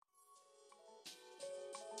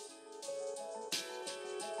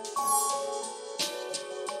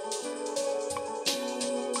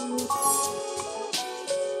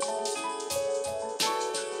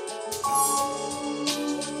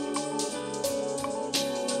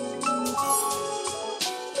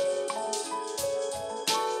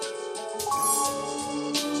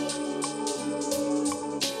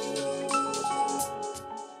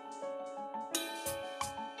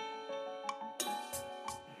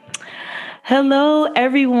Hello,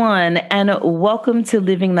 everyone, and welcome to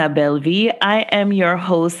Living La Belle Vie. I am your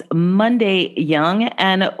host, Monday Young,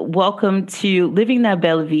 and welcome to Living La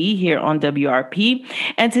Belle Vie here on WRP.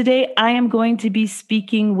 And today I am going to be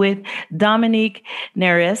speaking with Dominique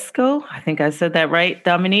Naresco. I think I said that right.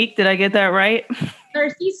 Dominique, did I get that right?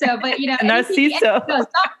 Narciso, but Narciso. No,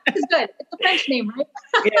 stop. It's good. It's a French name, right?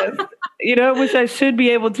 Yes. Which I should be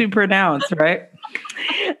able to pronounce, right?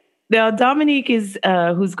 Now, Dominique is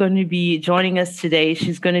who's going to be joining us today.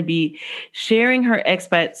 She's going to be sharing her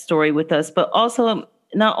expat story with us, but also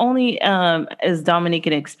not only is Dominique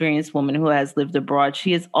an experienced woman who has lived abroad,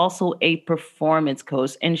 she is also a performance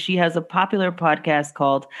coach, and she has a popular podcast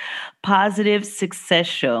called Positive Success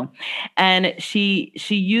Show, and she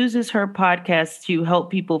uses her podcast to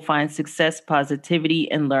help people find success,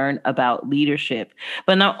 positivity, and learn about leadership.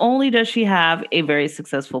 But not only does she have a very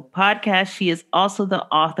successful podcast, she is also the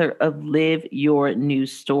author of Live Your New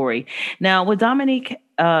Story. Now, what Dominique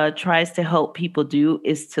tries to help people do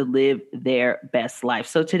is to live their best life.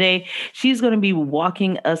 So today, she's going to be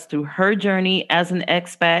walking us through her journey as an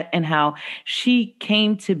expat and how she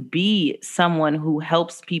came to be someone who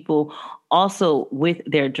helps people also with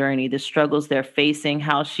their journey, the struggles they're facing,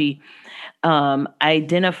 how she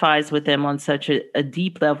identifies with them on such a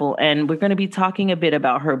deep level. And we're going to be talking a bit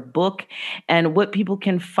about her book and what people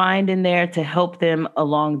can find in there to help them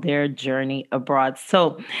along their journey abroad.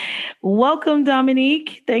 So, welcome,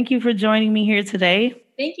 Dominique. Thank you for joining me here today.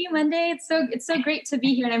 Thank you, Monday. It's so great to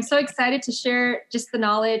be here, and I'm so excited to share just the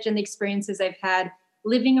knowledge and the experiences I've had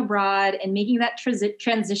living abroad and making that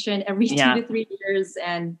transition every 2 to 3 years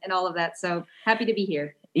and all of that. So happy to be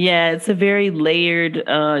here. Yeah, it's a very layered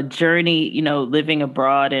journey, living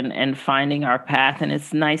abroad and finding our path. And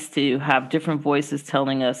it's nice to have different voices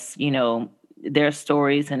telling us, their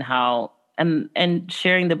stories and how and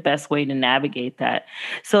sharing the best way to navigate that.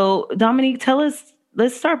 So, Dominique,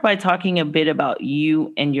 let's start by talking a bit about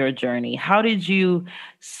you and your journey. How did you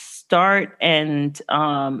start, and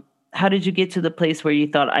how did you get to the place where you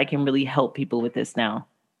thought I can really help people with this now?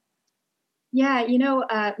 Yeah,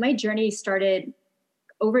 my journey started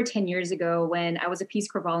over 10 years ago when I was a Peace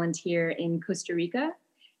Corps volunteer in Costa Rica.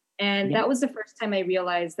 And that was the first time I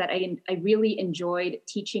realized that I really enjoyed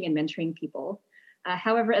teaching and mentoring people.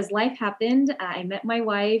 However, as life happened, I met my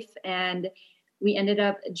wife and we ended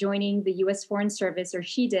up joining the U.S. Foreign Service, or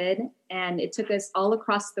she did. And it took us all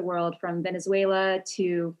across the world, from Venezuela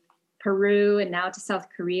to Peru and now to South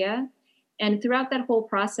Korea. And throughout that whole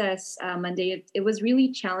process, Monday, it was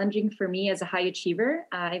really challenging for me as a high achiever.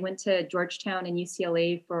 I went to Georgetown and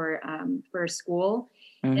UCLA for school,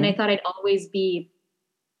 and I thought I'd always be,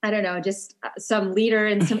 I don't know, just some leader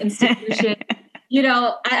in some institution.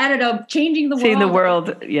 I don't know, changing the world. Changing the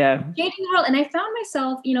world, yeah. Changing the world, and I found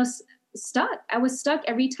myself, stuck. I was stuck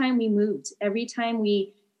every time we moved, every time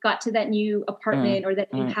we got to that new apartment or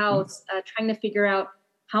that new house, trying to figure out,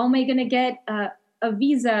 how am I going to get a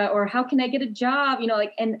visa, or how can I get a job?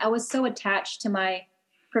 And I was so attached to my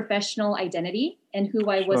professional identity and who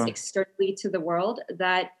I was externally to the world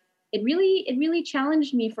that it really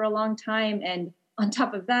challenged me for a long time. And on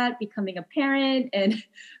top of that, becoming a parent and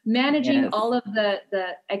managing all of the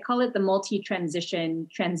I call it the multi-transition.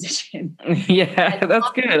 Yeah,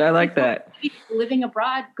 that's good. I like that. Living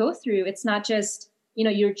abroad go through. It's not just,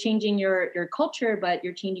 you're changing your culture, but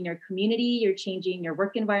you're changing your community, you're changing your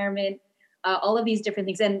work environment. All of these different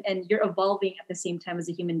things, and you're evolving at the same time as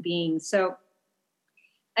a human being. So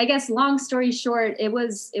I guess, long story short, it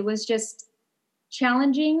was just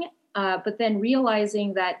challenging, but then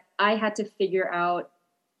realizing that I had to figure out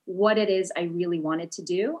what it is I really wanted to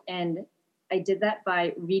do. And I did that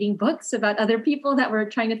by reading books about other people that were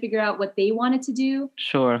trying to figure out what they wanted to do.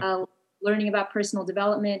 Learning about personal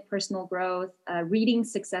development, personal growth, reading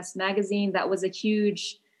Success Magazine. That was a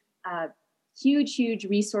huge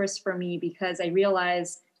resource for me, because I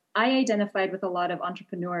realized I identified with a lot of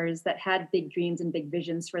entrepreneurs that had big dreams and big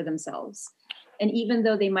visions for themselves. And even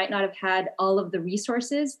though they might not have had all of the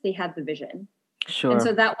resources, they had the vision. And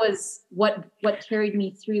so that was what carried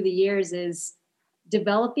me through the years, is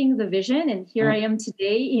developing the vision. And here I am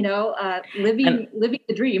today, living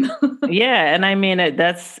the dream. Yeah. And I mean,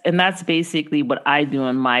 that's basically what I do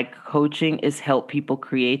in my coaching, is help people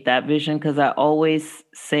create that vision. Cause I always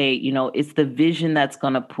say, it's the vision that's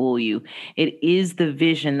going to pull you. It is the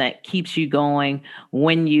vision that keeps you going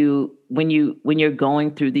when you're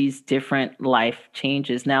going through these different life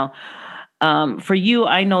changes. Now, for you,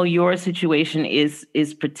 I know your situation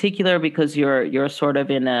is particular because you're sort of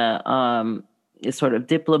in a sort of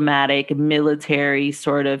diplomatic, military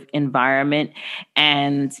sort of environment,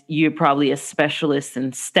 and you're probably a specialist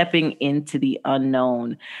in stepping into the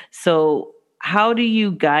unknown. So how do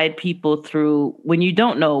you guide people through when you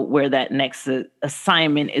don't know where that next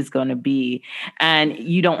assignment is going to be, and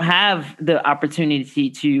you don't have the opportunity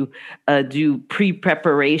to do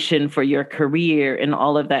pre-preparation for your career and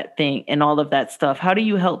all of that thing and all of that stuff? How do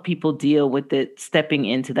you help people deal with it, stepping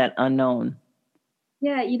into that unknown?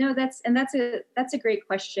 Yeah, that's a great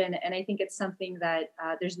question, and I think it's something that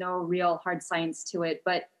there's no real hard science to it.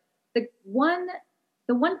 But the one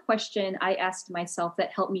the one question I asked myself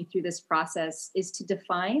that helped me through this process is to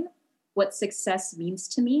define what success means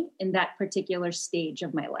to me in that particular stage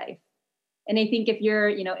of my life. And I think if you're,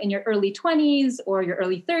 in your early 20s or your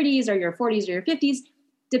early 30s or your 40s or your 50s,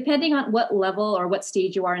 depending on what level or what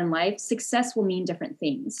stage you are in life, success will mean different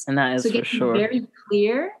things. And that is so for sure. Very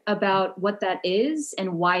clear about what that is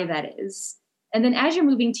and why that is. And then as you're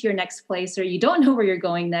moving to your next place, or you don't know where you're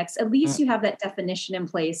going next, at least you have that definition in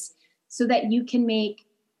place so that you can make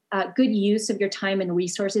good use of your time and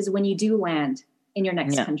resources when you do land in your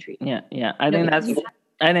next country. Yeah. I think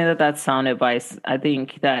that's sound advice. I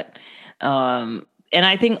think that, and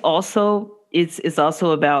I think also it's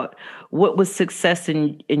also about what was success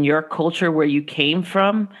in your culture where you came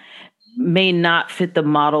from may not fit the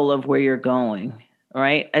model of where you're going.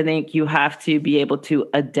 Right. I think you have to be able to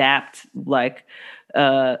adapt, like,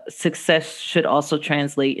 success should also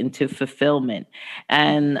translate into fulfillment.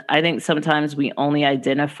 And I think sometimes we only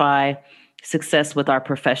identify success with our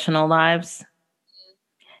professional lives.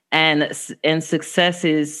 And success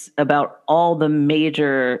is about all the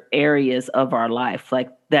major areas of our life, like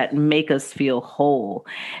that make us feel whole.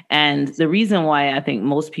 And the reason why I think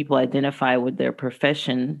most people identify with their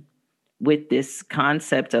profession with this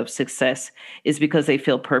concept of success is because they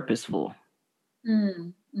feel purposeful. Mm-hmm.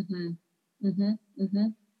 Mm-hmm. Mm-hmm.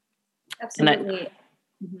 Absolutely.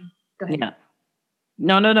 Go ahead. Yeah.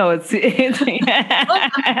 No. It's you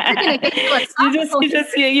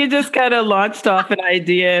just kind of launched off an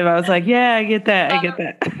idea, and I was like, yeah, I get that.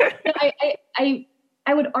 I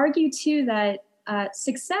would argue too that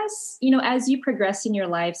success, as you progress in your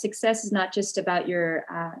life, success is not just about your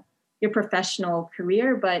professional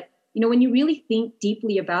career, but when you really think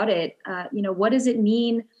deeply about it, what does it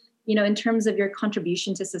mean? In terms of your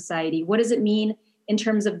contribution to society, what does it mean in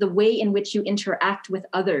terms of the way in which you interact with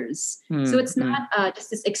others? So it's not just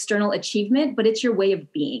this external achievement, but it's your way of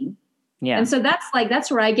being. Yeah. And so that's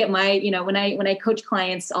where I get my, when I coach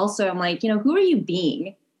clients also, I'm like, who are you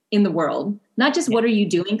being in the world? Not just what are you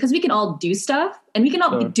doing? Because we can all do stuff and we can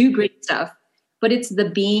all do great stuff, but it's the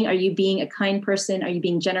being. Are you being a kind person? Are you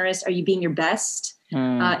being generous? Are you being your best?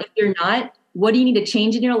 If you're not, what do you need to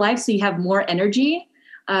change in your life so you have more energy?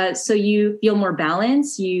 So you feel more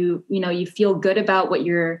balanced. You feel good about what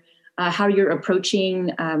how you're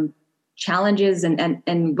approaching challenges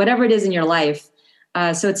and whatever it is in your life.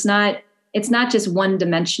 So it's not just one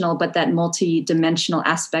dimensional, but that multi-dimensional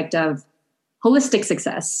aspect of holistic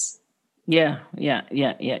success. Yeah.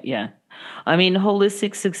 I mean,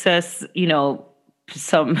 holistic success,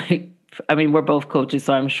 we're both coaches,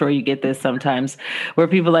 so I'm sure you get this sometimes where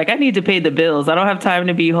people are like, I need to pay the bills. I don't have time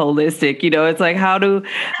to be holistic. It's like, how do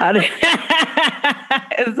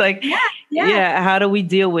it's like, how do we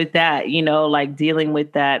deal with that? Like dealing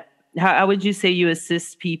with that. How would you say you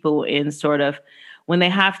assist people in sort of when they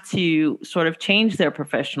have to sort of change their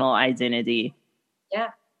professional identity? Yeah.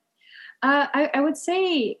 I would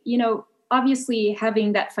say, obviously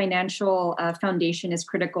having that financial foundation is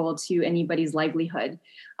critical to anybody's livelihood.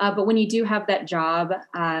 But when you do have that job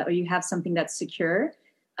or you have something that's secure,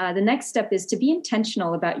 the next step is to be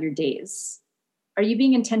intentional about your days. Are you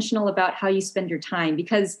being intentional about how you spend your time?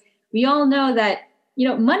 Because we all know that,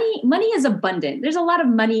 money is abundant. There's a lot of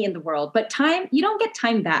money in the world, but time, you don't get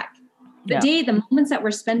time back. The moments that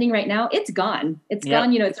we're spending right now, it's gone. It's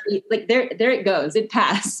gone. It's already, like there it goes. It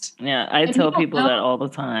passed. Yeah. I tell people that all the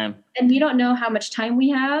time. And we don't know how much time we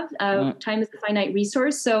have. Time is a finite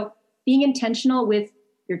resource. So being intentional with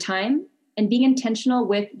your time and being intentional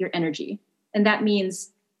with your energy. And that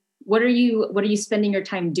means what are you spending your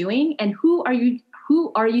time doing? And who are you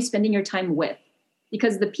spending your time with?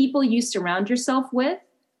 Because the people you surround yourself with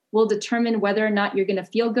will determine whether or not you're going to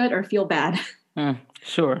feel good or feel bad.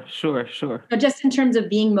 Sure. But just in terms of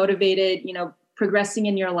being motivated, progressing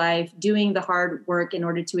in your life, doing the hard work in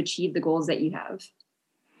order to achieve the goals that you have.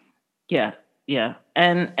 Yeah.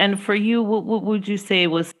 And for you, what would you say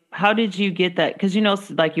was, how did you get that? Because,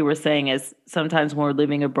 like you were saying, as sometimes when we're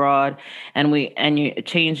living abroad and you're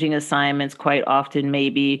changing assignments quite often,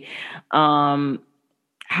 maybe, how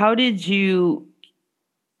did you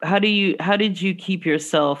keep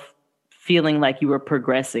yourself feeling like you were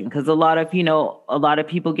progressing? Because a lot of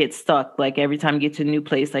people get stuck. Like every time you get to a new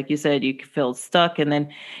place, like you said, you feel stuck and then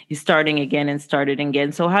you're starting again and started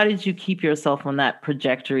again. So how did you keep yourself on that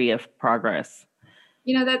trajectory of progress?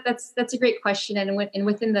 That's a great question. And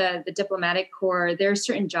within the diplomatic corps, there are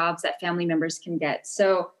certain jobs that family members can get.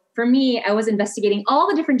 So for me, I was investigating all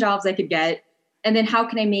the different jobs I could get. And then how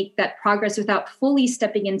can I make that progress without fully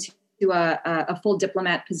stepping into a full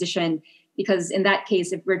diplomat position? Because in that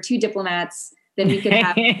case, if we're two diplomats, then we could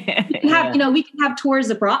have, we can have tours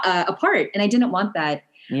apart. And I didn't want that.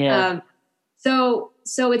 Yeah. So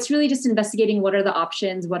it's really just investigating what are the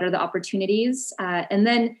options, what are the opportunities, and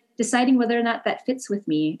then deciding whether or not that fits with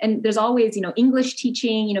me. And there's always, English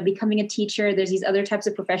teaching, becoming a teacher. There's these other types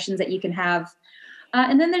of professions that you can have.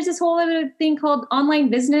 And then there's this whole other thing called online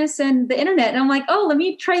business and the internet. And I'm like, oh, let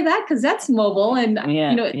me try that because that's mobile. And,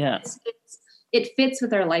 it fits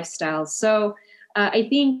with our lifestyle. So I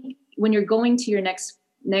think when you're going to your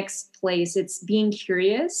next place, it's being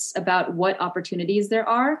curious about what opportunities there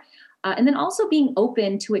are. And then also being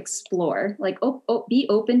open to explore, be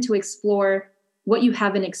open to explore what you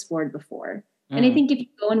haven't explored before. And I think if you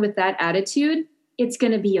go in with that attitude, it's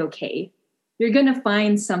going to be okay. You're going to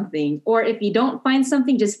find something. Or if you don't find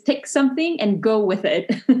something, just pick something and go with it.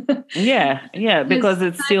 Because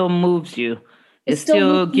it still moves you. It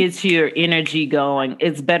still gets your energy going.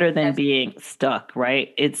 It's better than being stuck,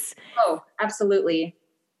 right? Oh, absolutely.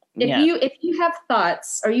 If you have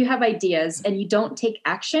thoughts or you have ideas and you don't take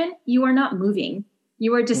action, you are not moving.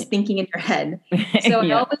 You are just thinking in your head. So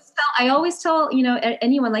I always tell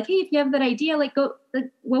anyone like, hey, if you have that idea,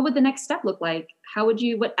 what would the next step look like?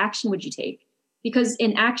 What action would you take? Because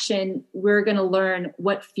in action, we're going to learn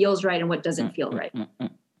what feels right and what doesn't feel right.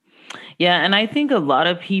 Yeah, and I think a lot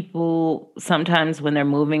of people sometimes when they're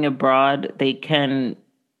moving abroad, they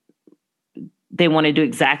want to do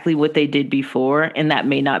exactly what they did before, and that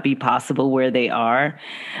may not be possible where they are.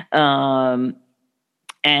 Or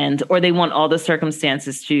they want all the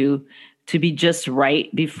circumstances to be just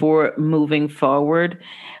right before moving forward.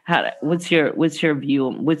 What's your view?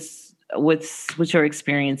 What's your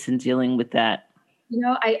experience in dealing with that?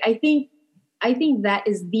 I think that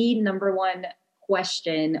is the number one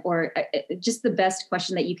question, or just the best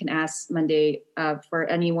question that you can ask Monday for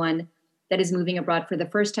anyone that is moving abroad for the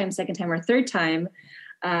first time, second time, or third time,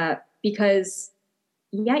 because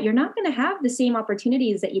you're not going to have the same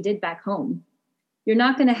opportunities that you did back home. You're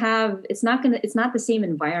not going to have, it's not the same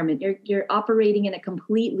environment. You're operating in a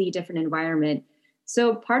completely different environment.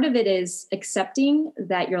 So part of it is accepting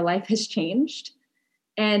that your life has changed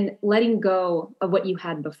and letting go of what you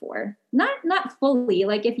had before. Not fully,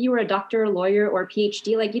 like if you were a doctor, lawyer, or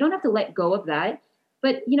PhD, like you don't have to let go of that.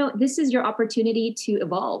 But, this is your opportunity to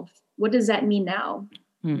evolve. What does that mean now?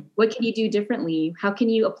 What can you do differently? How can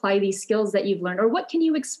you apply these skills that you've learned? Or what can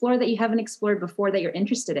you explore that you haven't explored before that you're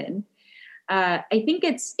interested in? I think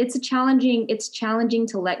it's challenging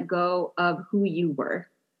to let go of who you were.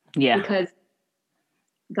 Yeah. Because,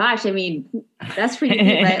 gosh, I mean, that's pretty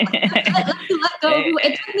deep, right? Let go of who,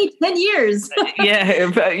 it took me 10 years.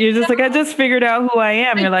 Yeah. You're just like, I just figured out who I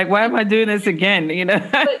am. You're like, why am I doing this again?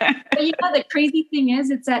 But the crazy thing is,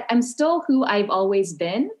 it's that I'm still who I've always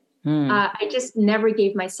been. I just never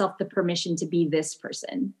gave myself the permission to be this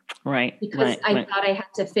person. Right. Because I thought I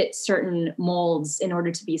had to fit certain molds in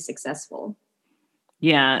order to be successful.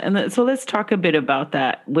 Yeah. And so let's talk a bit about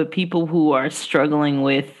that with people who are struggling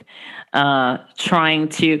with trying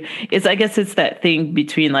to, I guess it's that thing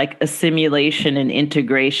between like assimilation and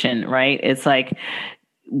integration, right? It's like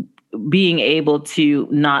being able to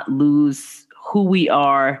not lose who we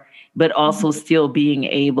are, but also still being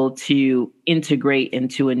able to integrate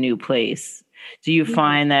into a new place. Do you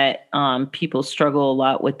find that people struggle a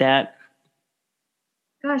lot with that?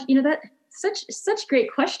 Gosh, that such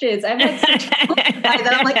great questions. I've had such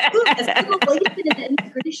that I'm like, assimilation and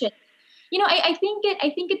integration. I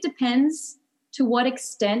think it depends to what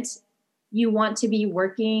extent you want to be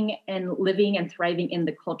working and living and thriving in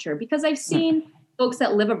the culture. Because I've seen folks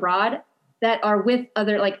that live abroad that are with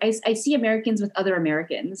other, like I see Americans with other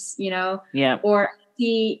Americans, or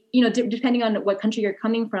depending on what country you're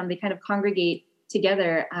coming from, they kind of congregate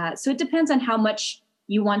together. So it depends on how much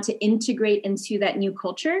you want to integrate into that new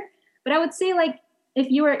culture. But I would say, like, if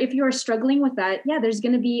you are struggling with that, there's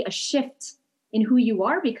going to be a shift in who you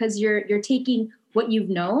are, because you're taking what you've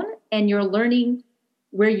known and you're learning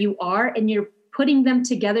where you are and you're putting them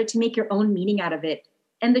together to make your own meaning out of it.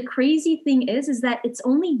 And the crazy thing is that it's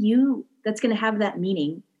only you that's going to have that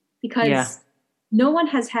meaning, because no one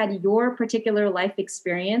has had your particular life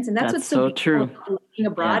experience. And that's what's so true. Living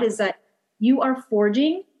abroad is that you are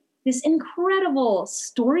forging this incredible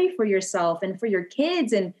story for yourself and for your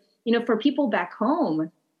kids and, for people back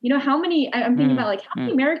home. How many, I'm thinking about like how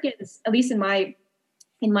many Americans, at least in my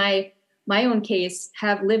own case,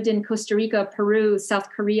 have lived in Costa Rica, Peru, South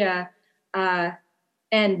Korea, and,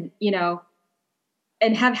 and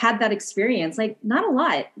have had that experience. Like not a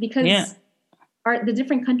lot, because the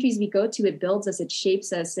different countries we go to, it builds us, it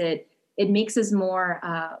shapes us, it makes us more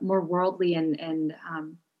worldly and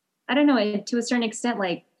I don't know, to a certain extent,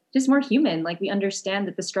 like just more human. Like we understand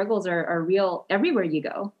that the struggles are real everywhere you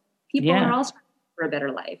go. People are all struggling for a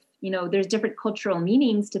better life. There's different cultural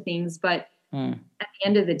meanings to things, but at the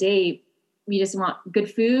end of the day, we just want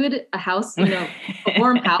good food, a house, a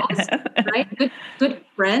warm house, right? Good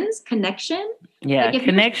friends, connection. Yeah, like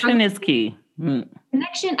connection is key.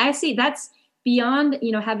 Connection, I see that's beyond,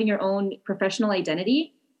 having your own professional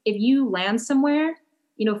identity. If you land somewhere,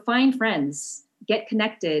 find friends, get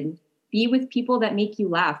connected, be with people that make you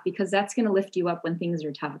laugh, because that's going to lift you up when things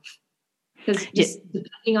are tough. Because just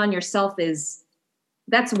depending on yourself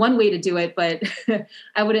that's one way to do it, but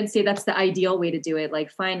I wouldn't say that's the ideal way to do it.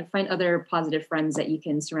 Like find other positive friends that you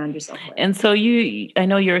can surround yourself with. And so I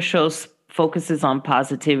know your show focuses on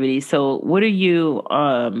positivity. So what are you,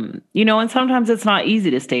 and sometimes it's not easy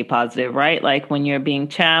to stay positive, right? Like when you're being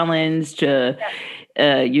challenged,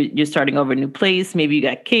 you're starting over a new place. Maybe you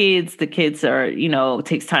got kids. The kids are, it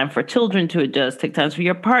takes time for children to adjust, take time for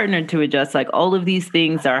your partner to adjust. Like all of these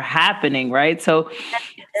things are happening, right? So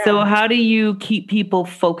how do you keep people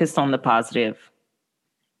focused on the positive?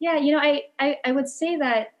 Yeah, I would say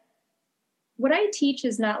that what I teach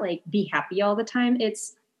is not like be happy all the time.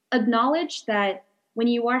 It's acknowledge that when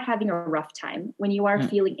you are having a rough time, when you are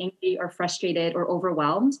feeling angry or frustrated or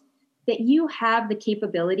overwhelmed, that you have the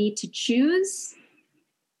capability to choose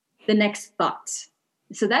the next thought.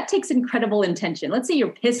 So that takes incredible intention. Let's say you're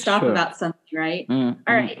pissed off about something, right? All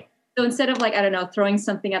right. So instead of like, I don't know, throwing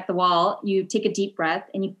something at the wall, you take a deep breath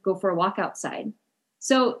and you go for a walk outside.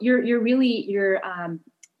 So you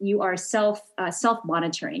are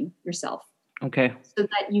self-monitoring yourself. Okay. So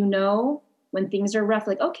that when things are rough,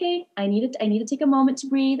 like, okay, I need to take a moment to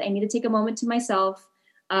breathe. I need to take a moment to myself.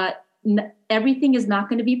 Everything is not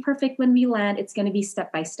going to be perfect when we land. It's going to be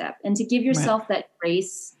step by step, and to give yourself that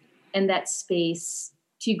grace and that space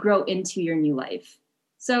to grow into your new life.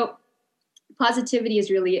 So positivity is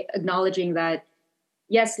really acknowledging that,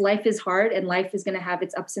 yes, life is hard and life is going to have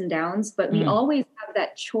its ups and downs, but we always have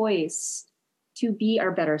that choice to be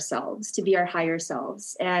our better selves, to be our higher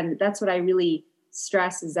selves. And that's what I really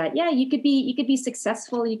stress, is that, you could be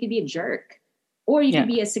successful, you could be a jerk, or you could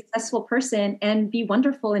be a successful person and be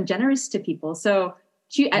wonderful and generous to people. So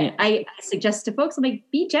I suggest to folks, I'm like,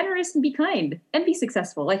 be generous and be kind and be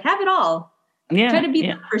successful, like have it all. Try to be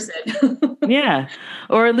that person.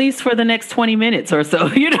 Or at least for the next 20 minutes or so,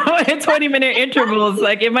 in 20-minute intervals.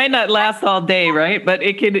 Like it might not last all day, right? But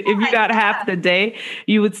it could, if you got half the day,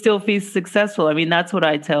 you would still be successful. I mean, that's what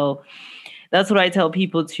I tell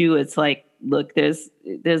people too. It's like, look, there's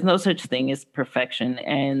no such thing as perfection,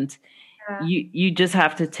 and you just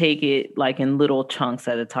have to take it like in little chunks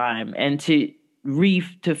at a time, and to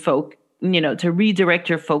redirect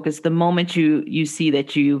your focus the moment you see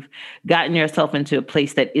that you've gotten yourself into a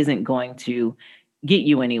place that isn't going to get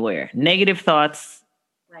you anywhere. Negative thoughts,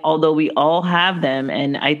 although we all have them,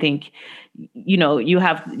 and I think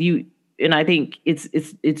and I think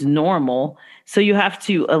it's normal. So you have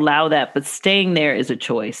to allow that, but staying there is a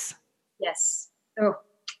choice. Yes. Oh,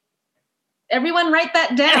 everyone write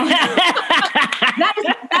that down.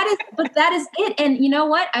 that is it. And you know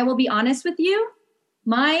what? I will be honest with you.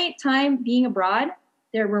 My time being abroad,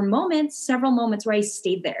 there were several moments where I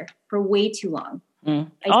stayed there for way too long.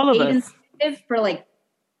 All of us. For like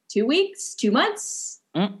 2 weeks, 2 months,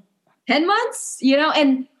 10 months,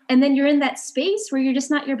 and then you're in that space where you're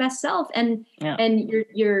just not your best self, and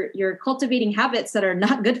you're cultivating habits that are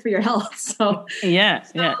not good for your health. So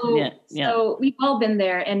So we've all been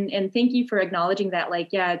there, and thank you for acknowledging that. Like,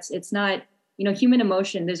 it's not, human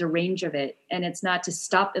emotion, there's a range of it, and it's not to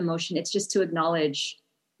stop emotion. It's just to acknowledge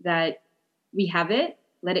that we have it,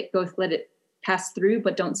 let it go, let it pass through,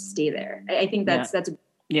 but don't stay there. I think that's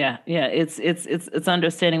it's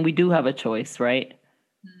understanding we do have a choice, right?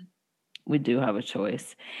 We do have a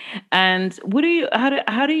choice. And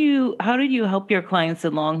how do you help your clients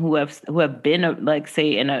along who have been like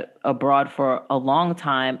say abroad for a long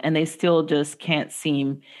time, and they still just can't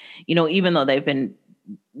seem, even though they've been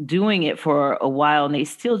doing it for a while, and they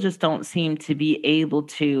still just don't seem to be able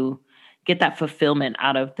to get that fulfillment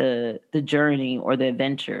out of the journey or the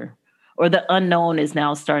adventure, or the unknown is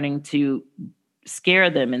now starting to scare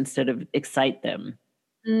them instead of excite them?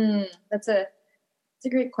 That's a It's a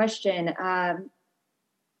great question. I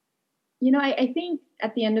think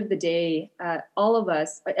at the end of the day, all of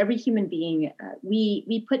us, every human being,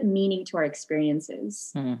 we put meaning to our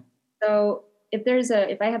experiences. Mm. So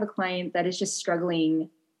if I have a client that is just struggling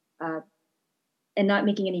and not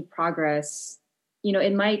making any progress,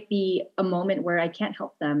 it might be a moment where I can't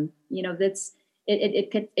help them.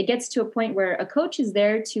 It gets to a point where a coach is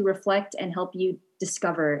there to reflect and help you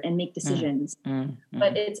discover and make decisions.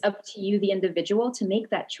 But it's up to you, the individual, to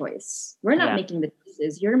make that choice. We're not making the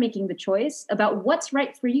choices. You're making the choice about what's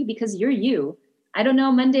right for you because you're you. I don't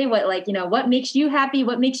know, Monday, what makes you happy,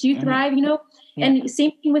 what makes you thrive, And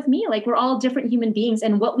same thing with me. Like, we're all different human beings,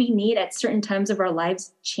 and what we need at certain times of our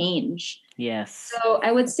lives change. Yes. So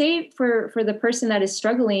I would say for the person that is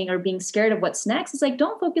struggling or being scared of what's next, it's like,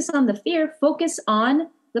 don't focus on the fear, focus on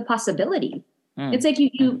the possibility. It's like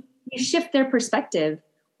you shift their perspective.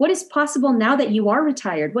 What is possible now that you are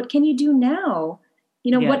retired? What can you do now?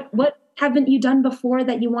 What haven't you done before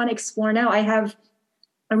that you want to explore now? I have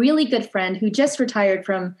a really good friend who just retired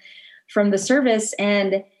from the service,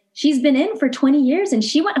 and she's been in for 20 years, and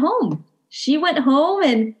she went home.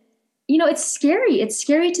 And it's scary. It's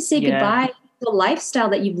scary to say goodbye to the lifestyle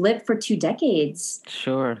that you've lived for 2 decades.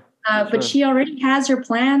 Sure. But she already has her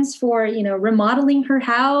plans for, remodeling her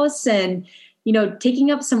house and,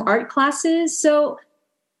 taking up some art classes. So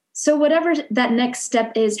whatever that next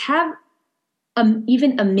step is, have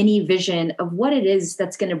even a mini vision of what it is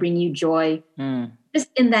that's going to bring you joy just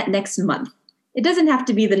in that next month. It doesn't have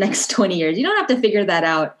to be the next 20 years. You don't have to figure that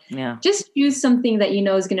out. Yeah. Just choose something that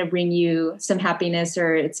is going to bring you some happiness,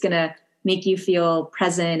 or it's going to make you feel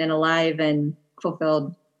present and alive and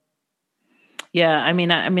fulfilled. Yeah, I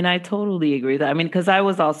mean, I totally agree with that. I mean, because I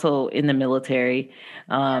was also in the military.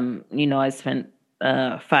 I spent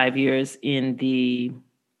 5 years in the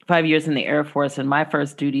Air Force, and my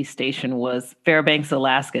first duty station was Fairbanks,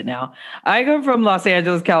 Alaska. Now, I come from Los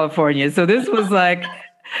Angeles, California, so this was like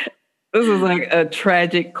a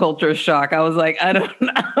tragic culture shock. I was like, I don't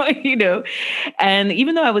know, And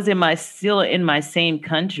even though I was still in my same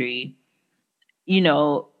country,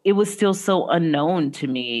 it was still so unknown to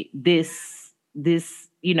me, this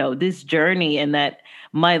journey, and that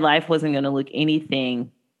my life wasn't going to look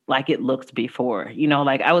anything like it looked before.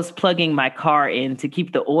 Like, I was plugging my car in to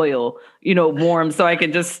keep the oil, warm so I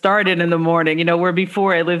could just start it in the morning, where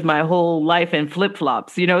before I lived my whole life in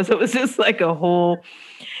flip-flops, so it was just like a whole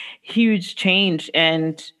huge change.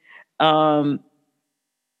 And I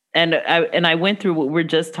went through what we're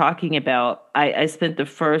just talking about. I spent the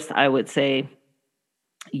first, I would say,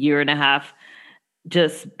 year and a half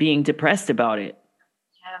just being depressed about it,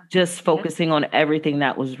 just focusing on everything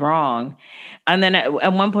that was wrong. And then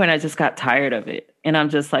at one point I just got tired of it. And I'm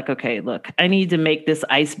just like, okay, look, I need to make this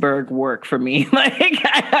iceberg work for me. Like,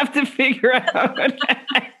 I have to figure out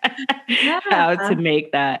how to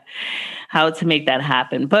make that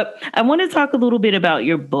happen. But I want to talk a little bit about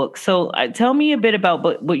your book. So tell me a bit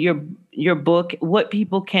about what your book, what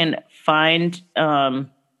people can find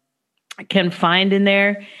in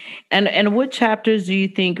there, and what chapters do you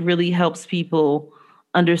think really helps people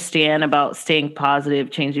understand about staying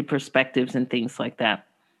positive, changing perspectives, and things like that?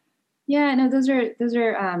 Yeah, no, those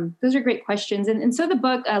are great questions. And so the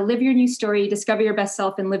book, Live Your New Story, Discover Your Best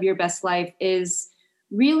Self and Live Your Best Life, is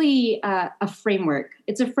really a framework.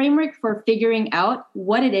 It's a framework for figuring out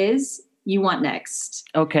what it is you want next.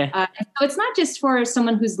 Okay. So it's not just for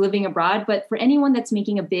someone who's living abroad, but for anyone that's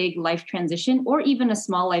making a big life transition or even a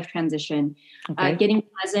small life transition, getting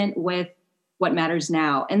present with what matters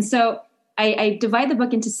now. And so I divide the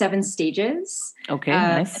book into 7 stages. Okay,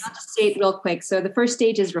 nice. And I'll just say it real quick. So the first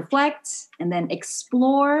stage is reflect, and then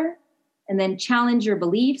explore, and then challenge your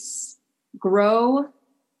beliefs, grow,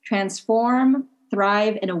 transform,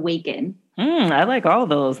 thrive, and awaken. I like all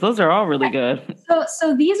those. Those are all really good.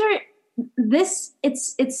 So these are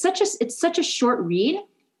it's such a short read,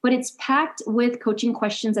 but it's packed with coaching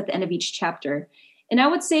questions at the end of each chapter. And I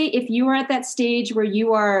would say if you are at that stage where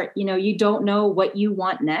you are, you don't know what you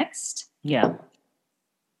want next. Yeah.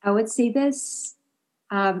 I would say this.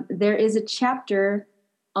 There is a chapter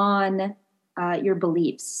on your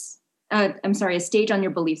beliefs. A stage on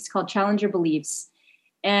your beliefs called Challenge Your Beliefs.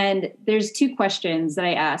 And there's 2 questions that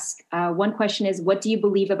I ask. One question is, what do you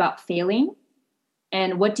believe about failing?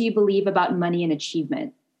 And what do you believe about money and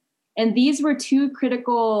achievement? And these were 2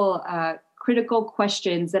 critical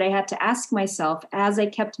questions that I had to ask myself as I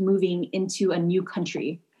kept moving into a new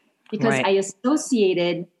country, because I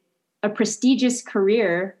associated a prestigious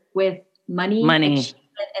career with money, achievement,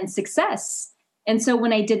 and success. And so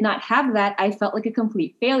when I did not have that, I felt like a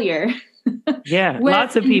complete failure. Yeah,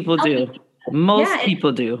 lots of people do. Most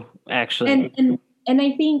people do, actually. And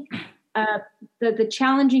I think the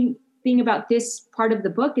challenging thing about this part of the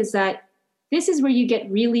book is that this is where you get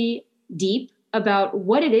really deep about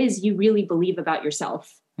what it is you really believe about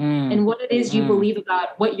yourself and what it is you believe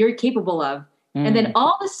about what you're capable of. And then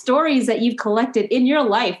all the stories that you've collected in your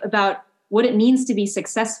life about what it means to be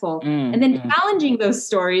successful, and then challenging those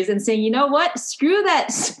stories and saying, you know what, screw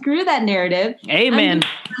that narrative. Amen.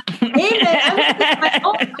 I'm going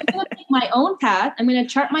to take my own path. I'm going to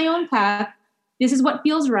chart my own path. This is what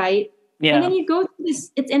feels right. Yeah. And then you go through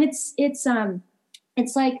this, it's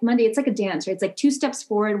like Monday, it's like a dance, right? It's like 2 steps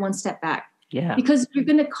forward, 1 step back. Yeah. Because you're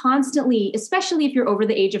going to constantly, especially if you're over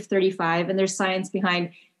the age of 35 and there's science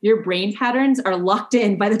behind, your brain patterns are locked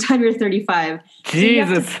in by the time you're 35.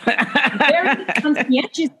 Jesus. So you have to be very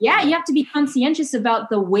conscientious. Yeah, you have to be conscientious about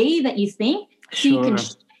the way that you think so you can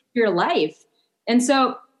shape your life. And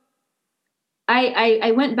so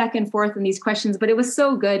I went back and forth in these questions, but it was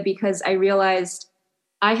so good because I realized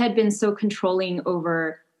I had been so controlling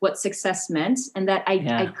over what success meant and that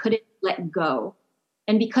I couldn't let go.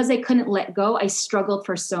 And because I couldn't let go, I struggled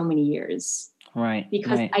for so many years. Right.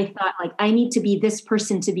 Because I thought like, I need to be this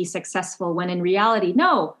person to be successful, when in reality,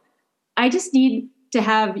 no, I just need to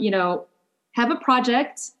have a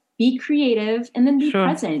project, be creative, and then be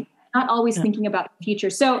present, not always thinking about the future.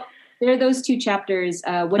 So there are those 2 chapters.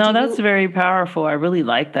 That's very powerful. I really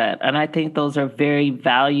like that. And I think those are very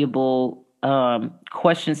valuable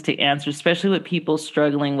questions to answer, especially with people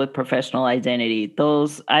struggling with professional identity.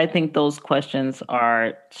 I think those questions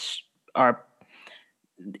are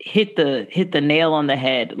hit the nail on the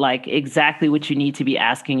head, like exactly what you need to be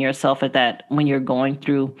asking yourself when you're going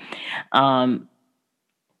through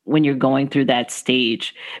that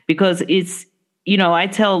stage. Because it's, I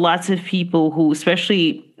tell lots of people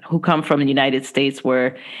especially who come from the United States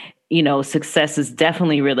where, success is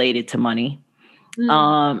definitely related to money.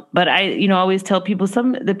 But I always tell people,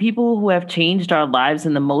 the people who have changed our lives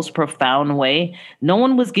in the most profound way, no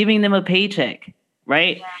one was giving them a paycheck,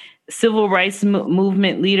 right? Yeah. Civil rights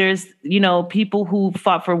movement leaders, people who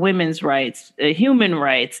fought for women's rights, human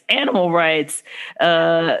rights, animal rights,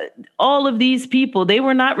 all of these people, they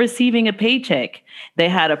were not receiving a paycheck. They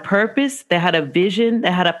had a purpose, they had a vision,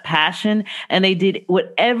 they had a passion, and they did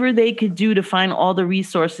whatever they could do to find all the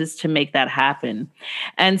resources to make that happen.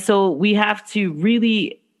 And so we have to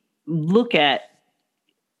really look at,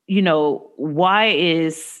 why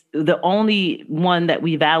is the only one that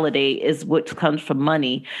we validate is what comes from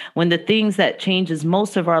money, when the things that changes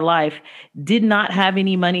most of our life did not have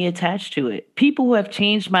any money attached to it. People who have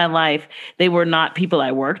changed my life, they were not people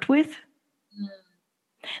I worked with.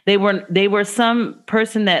 They were some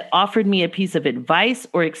person that offered me a piece of advice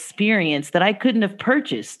or experience that I couldn't have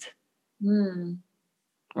purchased.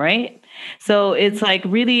 Right? So it's like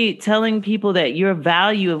really telling people that your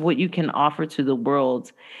value of what you can offer to the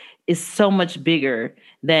world is so much bigger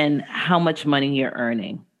than how much money you're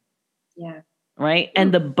earning. Yeah. Right?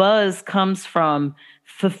 And the buzz comes from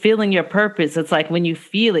fulfilling your purpose. It's like when you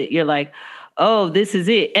feel it, you're like, oh, this is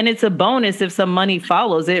it. And it's a bonus if some money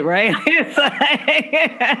follows it, right? It's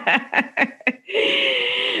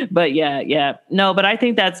like, but yeah. No, but I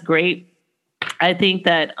think that's great. I think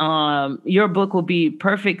that your book will be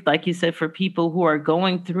perfect, like you said, for people who are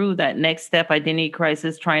going through that next step identity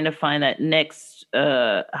crisis, trying to find that next,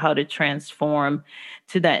 how to transform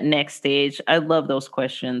to that next stage. I love those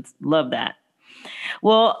questions. Love that.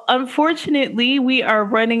 Well, unfortunately, we are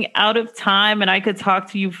running out of time, and I could talk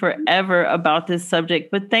to you forever about this subject,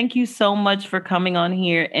 but thank you so much for coming on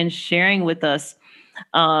here and sharing with us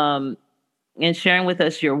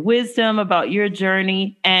your wisdom about your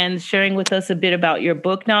journey and sharing with us a bit about your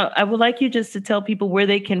book. Now, I would like you just to tell people where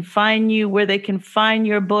they can find you, where they can find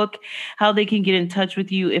your book, how they can get in touch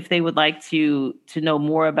with you if they would like to know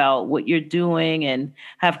more about what you're doing and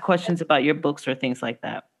have questions about your books or things like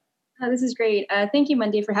that. Oh, this is great. Thank you,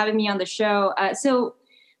 Monday, for having me on the show. So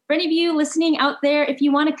for any of you listening out there, if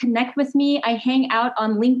you want to connect with me, I hang out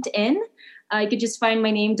on LinkedIn. You could just find my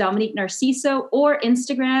name, Dominique Narciso, or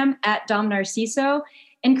Instagram at Dom Narciso.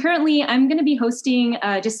 And currently, I'm going to be hosting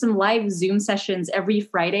just some live Zoom sessions every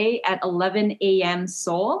Friday at 11 a.m.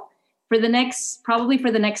 Seoul for the next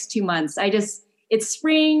 2 months. It's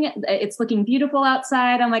spring. It's looking beautiful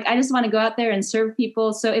outside. I'm like, I just want to go out there and serve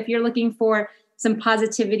people. So if you're looking for some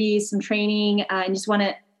positivity, some training, and just want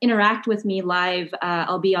to interact with me live,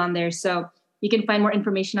 I'll be on there. So you can find more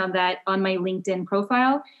information on that on my LinkedIn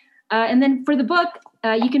profile. And then for the book,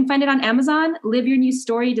 you can find it on Amazon. Live Your New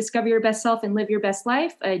Story, Discover Your Best Self, and Live Your Best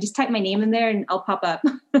Life. Just type my name in there, and I'll pop up.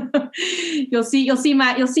 You'll see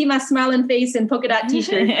my smiling face and polka dot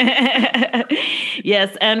T-shirt.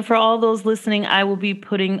 Yes, and for all those listening, I will be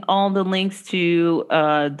putting all the links to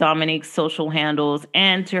Dominique's social handles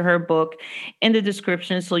and to her book in the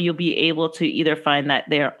description, so you'll be able to either find that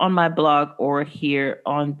there on my blog or here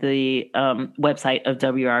on the website of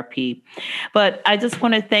WRP. But I just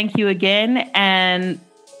want to thank you again, and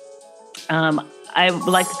I would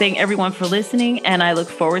like to thank everyone for listening, and I look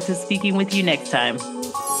forward to speaking with you next time.